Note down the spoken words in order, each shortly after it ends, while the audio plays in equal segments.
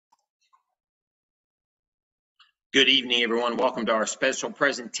Good evening, everyone. Welcome to our special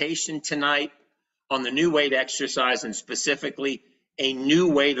presentation tonight on the new way to exercise, and specifically a new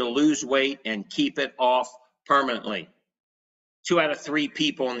way to lose weight and keep it off permanently. 2 out of 3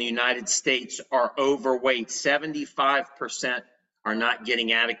 people in the United States are overweight. 75% are not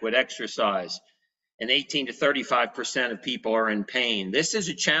getting adequate exercise, and 18 to 35% of people are in pain. This is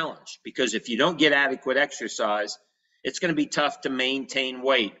a challenge because if you don't get adequate exercise, it's going to be tough to maintain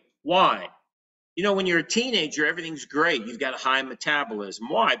weight. Why? You know, when you're a teenager, everything's great. You've got a high metabolism.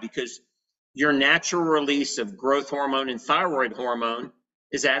 Why? Because your natural release of growth hormone and thyroid hormone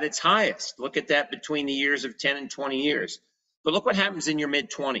is at its highest. Look at that between the years of 10 and 20 years. But look what happens in your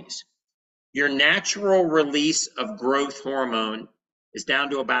mid-20s. Your natural release of growth hormone is down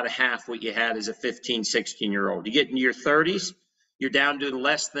to about a half what you had as a 15, 16-year-old. You get into your 30s, you're down to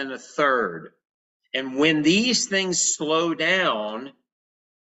less than a third. And when these things slow down,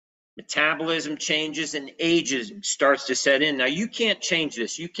 metabolism changes and ageism starts to set in. Now, you can't change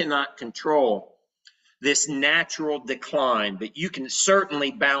this. You cannot control this natural decline, but you can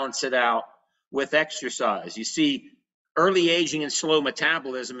certainly balance it out with exercise. You see, early aging and slow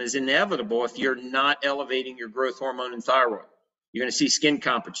metabolism is inevitable if you're not elevating your growth hormone and thyroid. You're going to see skin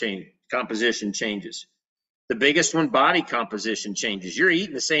composition changes. The biggest one, body composition changes. You're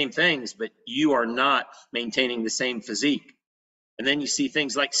eating the same things, but you are not maintaining the same physique. And then you see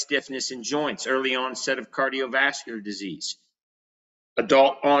things like stiffness in joints, early onset of cardiovascular disease,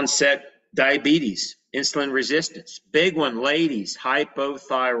 adult onset diabetes, insulin resistance. Big one, ladies,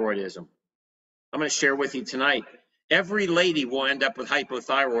 hypothyroidism. I'm going to share with you tonight. Every lady will end up with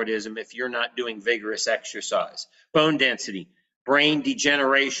hypothyroidism if you're not doing vigorous exercise. Bone density, brain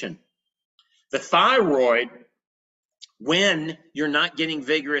degeneration. The thyroid, when you're not getting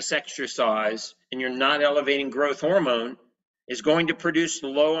vigorous exercise and you're not elevating growth hormone, is going to produce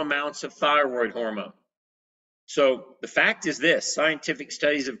low amounts of thyroid hormone. So the fact is this, scientific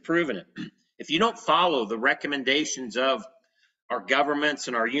studies have proven it. If you don't follow the recommendations of our governments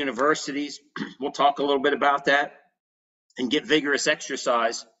and our universities, we'll talk a little bit about that, and get vigorous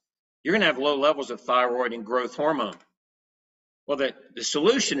exercise, you're going to have low levels of thyroid and growth hormone. Well, the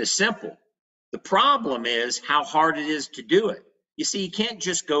solution is simple. The problem is how hard it is to do it. You see, you can't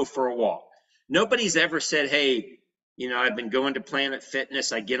just go for a walk. Nobody's ever said, hey, you know, I've been going to Planet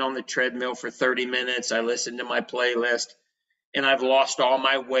Fitness. I get on the treadmill for 30 minutes. I listen to my playlist, and I've lost all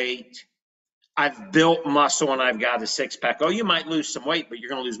my weight. I've built muscle, and I've got a six-pack. Oh, you might lose some weight, but you're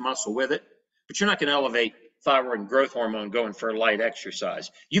going to lose muscle with it. But you're not going to elevate thyroid and growth hormone going for a light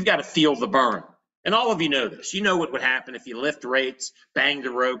exercise. You've got to feel the burn. And all of you know this. You know what would happen if you lift weights, banged the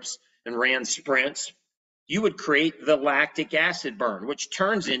ropes, and ran sprints. You would create the lactic acid burn, which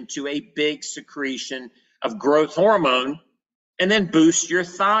turns into a big secretion of growth hormone, and then boost your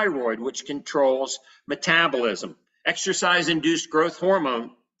thyroid, which controls metabolism. Exercise-induced growth hormone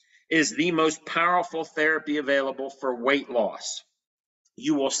is the most powerful therapy available for weight loss.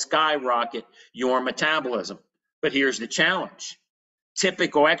 You will skyrocket your metabolism. But here's the challenge.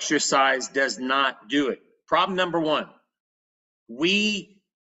 Typical exercise does not do it. Problem number one, we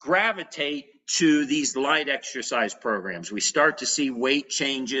gravitate to these light exercise programs. We start to see weight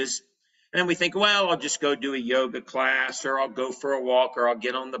changes, and we think, well, I'll just go do a yoga class, or I'll go for a walk, or I'll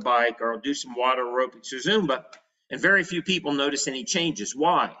get on the bike, or I'll do some water aerobics or Zumba. And very few people notice any changes.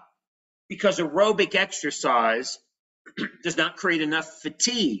 Why? Because aerobic exercise does not create enough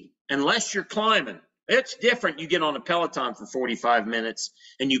fatigue unless you're climbing. It's different. You get on a Peloton for 45 minutes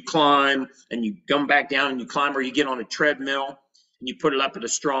and you climb and you come back down and you climb, or you get on a treadmill and you put it up at a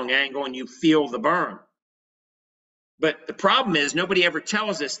strong angle and you feel the burn. But the problem is nobody ever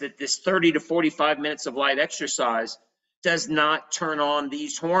tells us that this 30 to 45 minutes of light exercise does not turn on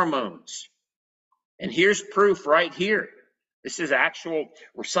these hormones. And here's proof right here. This is actual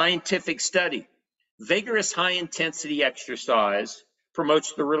scientific study. Vigorous high-intensity exercise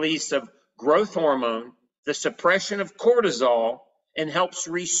promotes the release of growth hormone, the suppression of cortisol, and helps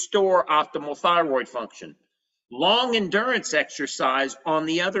restore optimal thyroid function. Long endurance exercise, on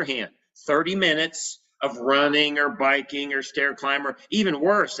the other hand, 30 minutes of running or biking or stair climb, or even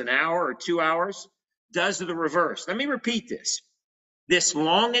worse, an hour or 2 hours, does the reverse. Let me repeat this. This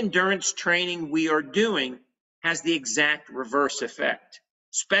long endurance training we are doing has the exact reverse effect,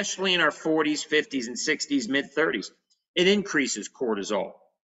 especially in our 40s, 50s, and 60s, mid-30s. It increases cortisol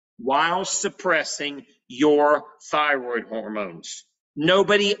while suppressing your thyroid hormones.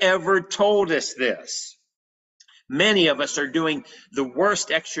 Nobody ever told us this. Many of us are doing the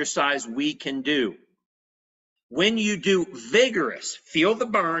worst exercise we can do. When you do vigorous, feel the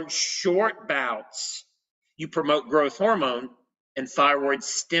burn, short bouts, you promote growth hormone and thyroid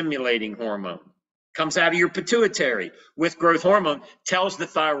stimulating hormone. Comes out of your pituitary with growth hormone, tells the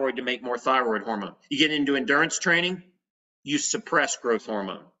thyroid to make more thyroid hormone. You get into endurance training, you suppress growth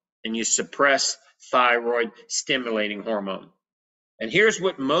hormone and you suppress thyroid stimulating hormone. And here's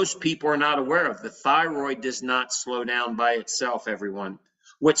what most people are not aware of. The thyroid does not slow down by itself, everyone.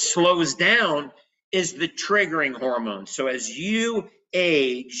 What slows down is the triggering hormone. So as you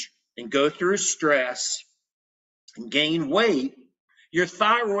age and go through stress and gain weight, your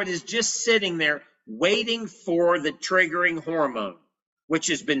thyroid is just sitting there waiting for the triggering hormone, which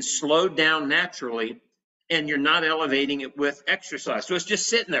has been slowed down naturally, and you're not elevating it with exercise. So it's just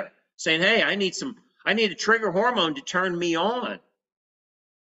sitting there saying, hey, I need a trigger hormone to turn me on.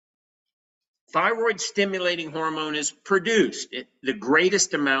 Thyroid stimulating hormone is produced the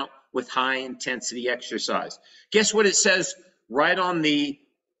greatest amount with high intensity exercise. Guess what it says right on the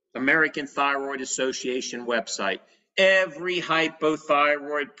American Thyroid Association website? Every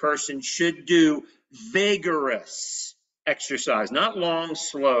hypothyroid person should do vigorous exercise, not long,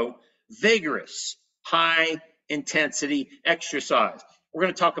 slow, vigorous, high intensity exercise. We're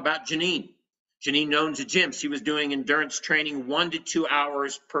going to talk about Janine. Janine owns a gym. She was doing endurance training 1 to 2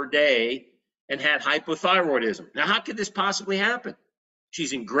 hours per day and had hypothyroidism. Now, how could this possibly happen?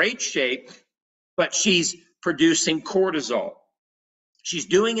 She's in great shape, but she's producing cortisol. She's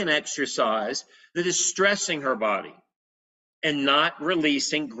doing an exercise that is stressing her body and not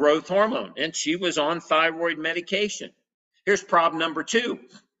releasing growth hormone. And she was on thyroid medication. Here's problem number 2,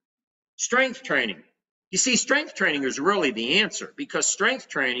 strength training. You see, strength training is really the answer because strength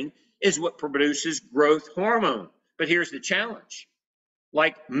training is what produces growth hormone. But here's the challenge.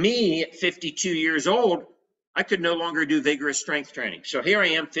 Like me at 52 years old, I could no longer do vigorous strength training. So here I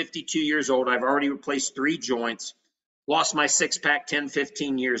am, 52 years old. I've already replaced 3 joints, lost my 6-pack 10,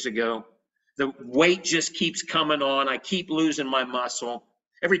 15 years ago. The weight just keeps coming on. I keep losing my muscle.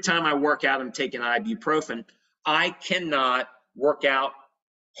 Every time I work out, I'm taking ibuprofen. I cannot work out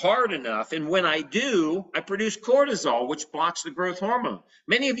hard enough. And when I do, I produce cortisol, which blocks the growth hormone.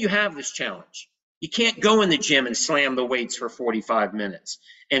 Many of you have this challenge. You can't go in the gym and slam the weights for 45 minutes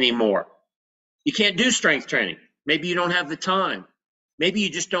anymore. You can't do strength training. Maybe you don't have the time. Maybe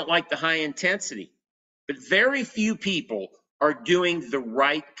you just don't like the high intensity. But very few people are doing the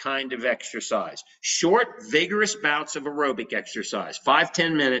right kind of exercise. Short, vigorous bouts of aerobic exercise,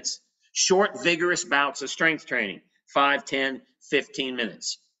 5-10 minutes. Short, vigorous bouts of strength training, 5, 10, 15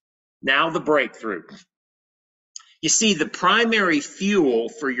 minutes. Now the breakthrough. You see, the primary fuel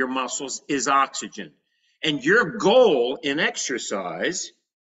for your muscles is oxygen. And your goal in exercise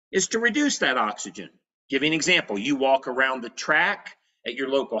is to reduce that oxygen. Give you an example. You walk around the track at your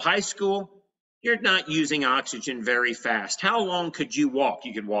local high school. You're not using oxygen very fast. How long could you walk?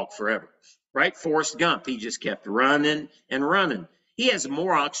 You could walk forever, right? Forrest Gump, he just kept running and running. He has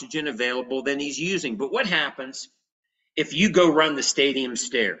more oxygen available than he's using. But what happens if you go run the stadium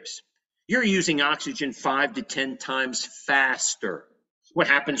stairs? You're using oxygen 5 to 10 times faster. What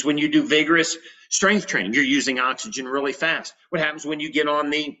happens when you do vigorous strength training? You're using oxygen really fast. What happens when you get on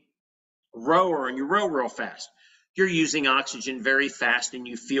the rower and you row real fast? You're using oxygen very fast and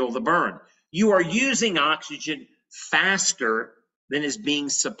you feel the burn. You are using oxygen faster than is being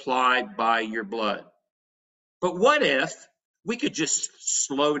supplied by your blood. But what if we could just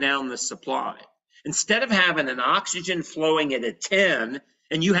slow down the supply? Instead of having an oxygen flowing at a 10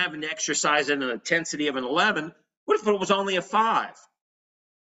 and you having to exercise at an intensity of an 11, what if it was only a 5?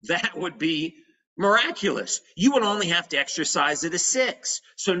 That would be miraculous. You would only have to exercise at a 6.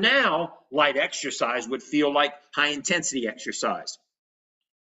 So now light exercise would feel like high intensity exercise.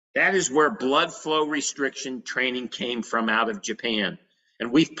 That is where blood flow restriction training came from out of Japan.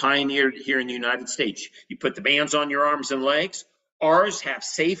 And we've pioneered here in the United States. You put the bands on your arms and legs. Ours have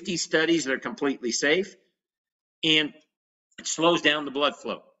safety studies that are completely safe. And it slows down the blood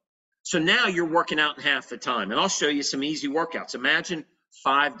flow. So now you're working out in half the time. And I'll show you some easy workouts. Imagine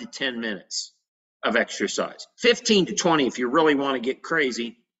 5 to 10 minutes of exercise. 15 to 20 if you really want to get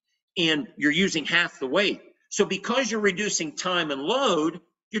crazy. And you're using half the weight. So because you're reducing time and load,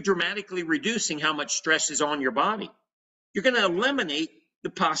 you're dramatically reducing how much stress is on your body. You're going to eliminate the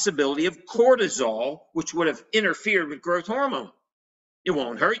possibility of cortisol, which would have interfered with growth hormone. It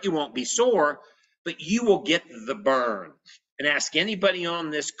won't hurt, you won't be sore, but you will get the burn. And ask anybody on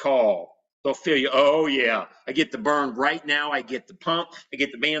this call, they'll feel you, oh yeah, I get the burn right now, I get the pump, I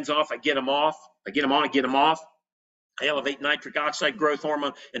get the bands off, I get them off, I get them on, I get them off. I elevate nitric oxide, growth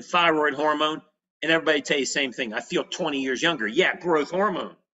hormone, and thyroid hormone, and everybody tell you the same thing. I feel 20 years younger. Yeah, growth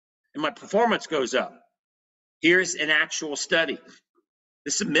hormone. And my performance goes up. Here's an actual study.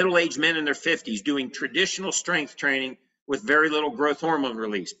 This is middle-aged men in their 50s doing traditional strength training with very little growth hormone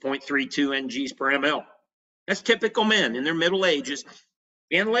release, 0.32 NGs per ml. That's typical men in their middle ages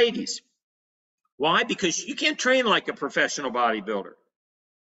and ladies. Why? Because you can't train like a professional bodybuilder.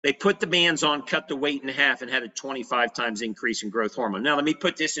 They put the bands on, cut the weight in half, and had a 25 times increase in growth hormone. Now, let me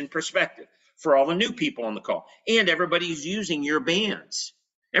put this in perspective for all the new people on the call and everybody who's using your bands.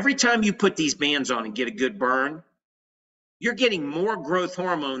 Every time you put these bands on and get a good burn, you're getting more growth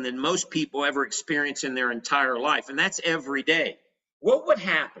hormone than most people ever experience in their entire life, and that's every day. What would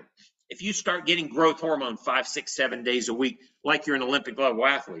happen if you start getting growth hormone 5, 6, 7 days a week like you're an Olympic level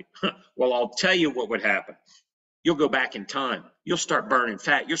athlete? Well, I'll tell you what would happen. You'll go back in time. You'll start burning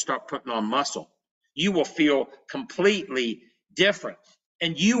fat. You'll start putting on muscle. You will feel completely different,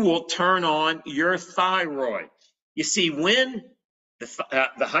 and you will turn on your thyroid. You see, when the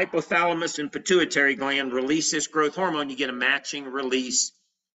hypothalamus and pituitary gland release this growth hormone, you get a matching release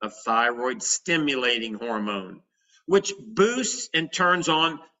of thyroid stimulating hormone, which boosts and turns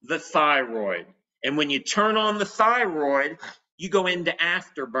on the thyroid. And when you turn on the thyroid, you go into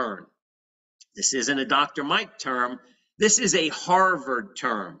afterburn. This isn't a Dr. Mike term. This is a Harvard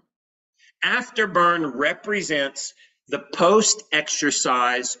term. Afterburn represents the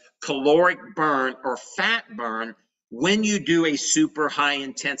post-exercise caloric burn or fat burn when you do a super high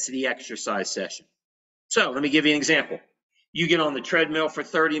intensity exercise session. So let me give you an example. You get on the treadmill for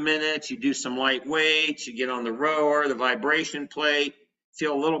 30 minutes, you do some light weights, you get on the rower, the vibration plate,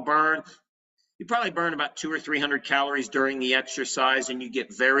 feel a little burn. You probably burn about 200 or 300 calories during the exercise, and you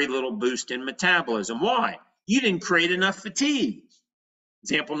get very little boost in metabolism. Why? You didn't create enough fatigue.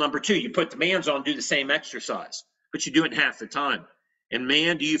 Example number 2, you put the bands on, do the same exercise, but you do it in half the time. And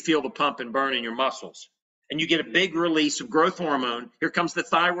man, do you feel the pump and burn in your muscles. And you get a big release of growth hormone. Here comes the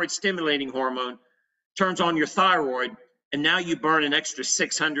thyroid stimulating hormone, turns on your thyroid, and now you burn an extra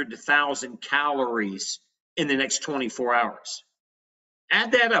 600 to 1,000 calories in the next 24 hours.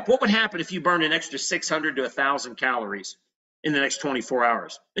 Add that up. What would happen if you burned an extra 600 to 1,000 calories in the next 24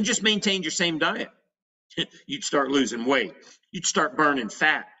 hours and just maintained your same diet? You'd start losing weight. You'd start burning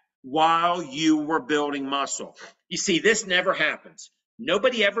fat while you were building muscle. You see, this never happens.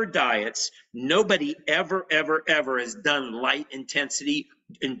 Nobody ever diets. Nobody ever has done light intensity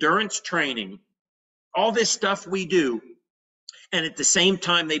endurance training. All this stuff we do, and at the same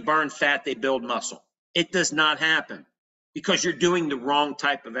time they burn fat, they build muscle. It does not happen, because you're doing the wrong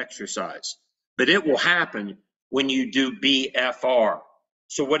type of exercise. But it will happen when you do BFR.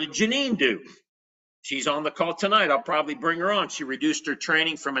 So what did Janine do? She's on the call tonight. I'll probably bring her on. She reduced her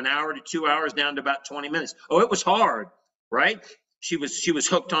training from an hour to 2 hours down to about 20 minutes. Oh, it was hard, right? She was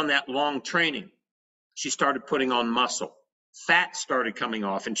hooked on that long training. She started putting on muscle. Fat started coming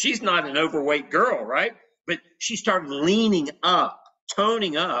off. And she's not an overweight girl, right? But she started leaning up,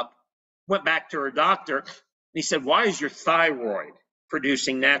 toning up, went back to her doctor. And he said, why is your thyroid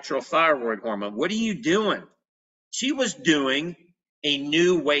producing natural thyroid hormone? What are you doing? She was doing a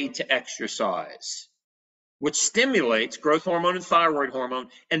new way to exercise, which stimulates growth hormone and thyroid hormone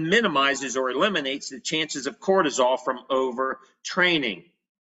and minimizes or eliminates the chances of cortisol from overtraining.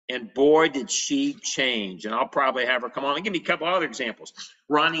 And boy, did she change. And I'll probably have her come on and give me a couple other examples.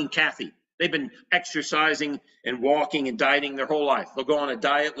 Ronnie and Kathy, they've been exercising and walking and dieting their whole life. They'll go on a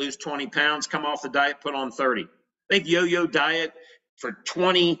diet, lose 20 pounds, come off the diet, put on 30. They've yo-yo diet for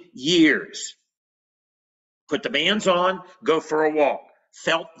 20 years. Put the bands on, go for a walk.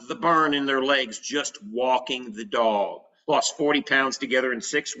 Felt the burn in their legs just walking the dog. Lost 40 pounds together in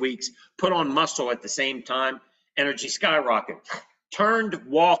 6 weeks. Put on muscle at the same time. Energy skyrocketed. Turned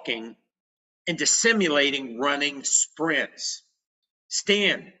walking into simulating running sprints.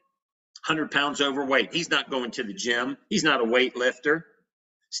 Stan, 100 pounds overweight. He's not going to the gym. He's not a weightlifter.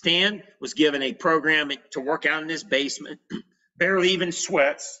 Stan was given a program to work out in his basement. Barely even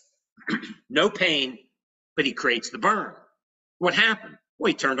sweats. No pain, but he creates the burn. What happened? Well,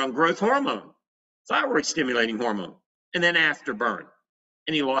 he turned on growth hormone, thyroid stimulating hormone, and then afterburn.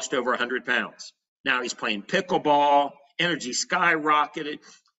 And he lost over 100 pounds. Now he's playing pickleball, energy skyrocketed,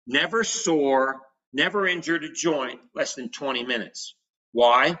 never sore, never injured a joint, less than 20 minutes.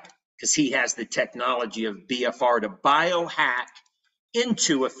 Why? Because he has the technology of BFR to biohack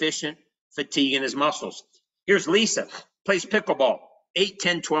into efficient fatigue in his muscles. Here's Lisa, plays pickleball, 8,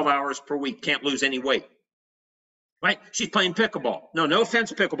 10, 12 hours per week, can't lose any weight. Right? She's playing pickleball. No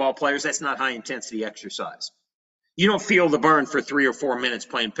offense, pickleball players, that's not high intensity exercise. You don't feel the burn for 3 or 4 minutes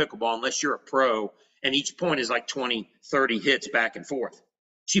playing pickleball unless you're a pro, and each point is like 20, 30 hits back and forth.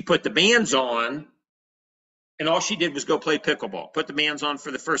 She put the bands on, and all she did was go play pickleball. Put the bands on for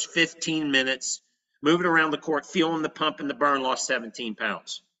the first 15 minutes, moving around the court, feeling the pump and the burn, lost 17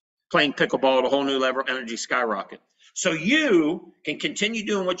 pounds. Playing pickleball at a whole new level, energy skyrocket. So you can continue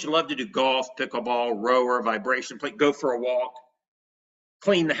doing what you love to do: golf, pickleball, rower, vibration plate, go for a walk,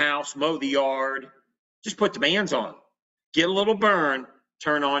 clean the house, mow the yard. Just put the bands on. Get a little burn,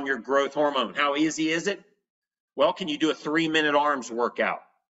 turn on your growth hormone. How easy is it? Well, can you do a 3-minute arms workout?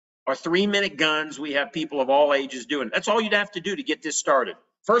 Or 3-minute guns? We have people of all ages doing it. That's all you'd have to do to get this started.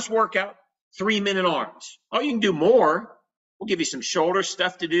 First workout, 3-minute arms. Oh, you can do more. We'll give you some shoulder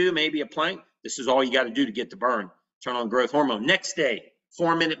stuff to do, maybe a plank. This is all you got to do to get the burn. Turn on growth hormone. Next day,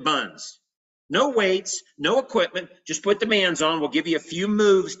 4-minute buns. No weights, no equipment. Just put the bands on. We'll give you a few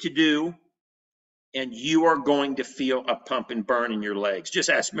moves to do, and you are going to feel a pump and burn in your legs. Just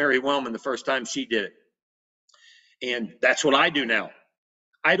ask Mary Wellman the first time she did it. And that's what I do now.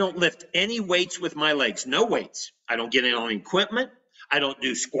 I don't lift any weights with my legs, no weights. I don't get in on equipment. I don't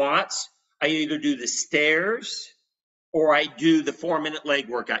do squats. I either do the stairs or I do the 4-minute leg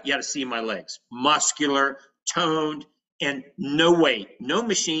workout. You got to see my legs. Muscular, toned, and no weight, no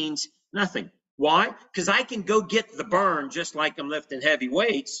machines, nothing. Why? Because I can go get the burn just like I'm lifting heavy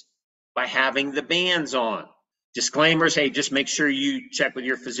weights by having the bands on. Disclaimers, hey, just make sure you check with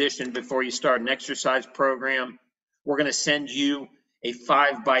your physician before you start an exercise program. We're going to send you a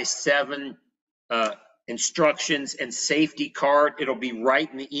 5x7 instructions and safety card. It'll be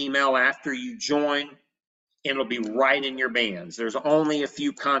right in the email after you join, and it'll be right in your bands. There's only a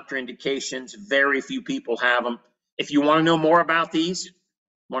few contraindications. Very few people have them. If you want to know more about these,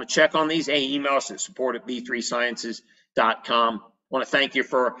 want to check on these, hey, email us at support@b3sciences.com. I want to thank you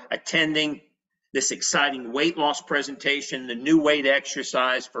for attending this exciting weight loss presentation, the new way to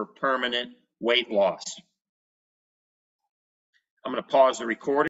exercise for permanent weight loss. I'm going to pause the recording.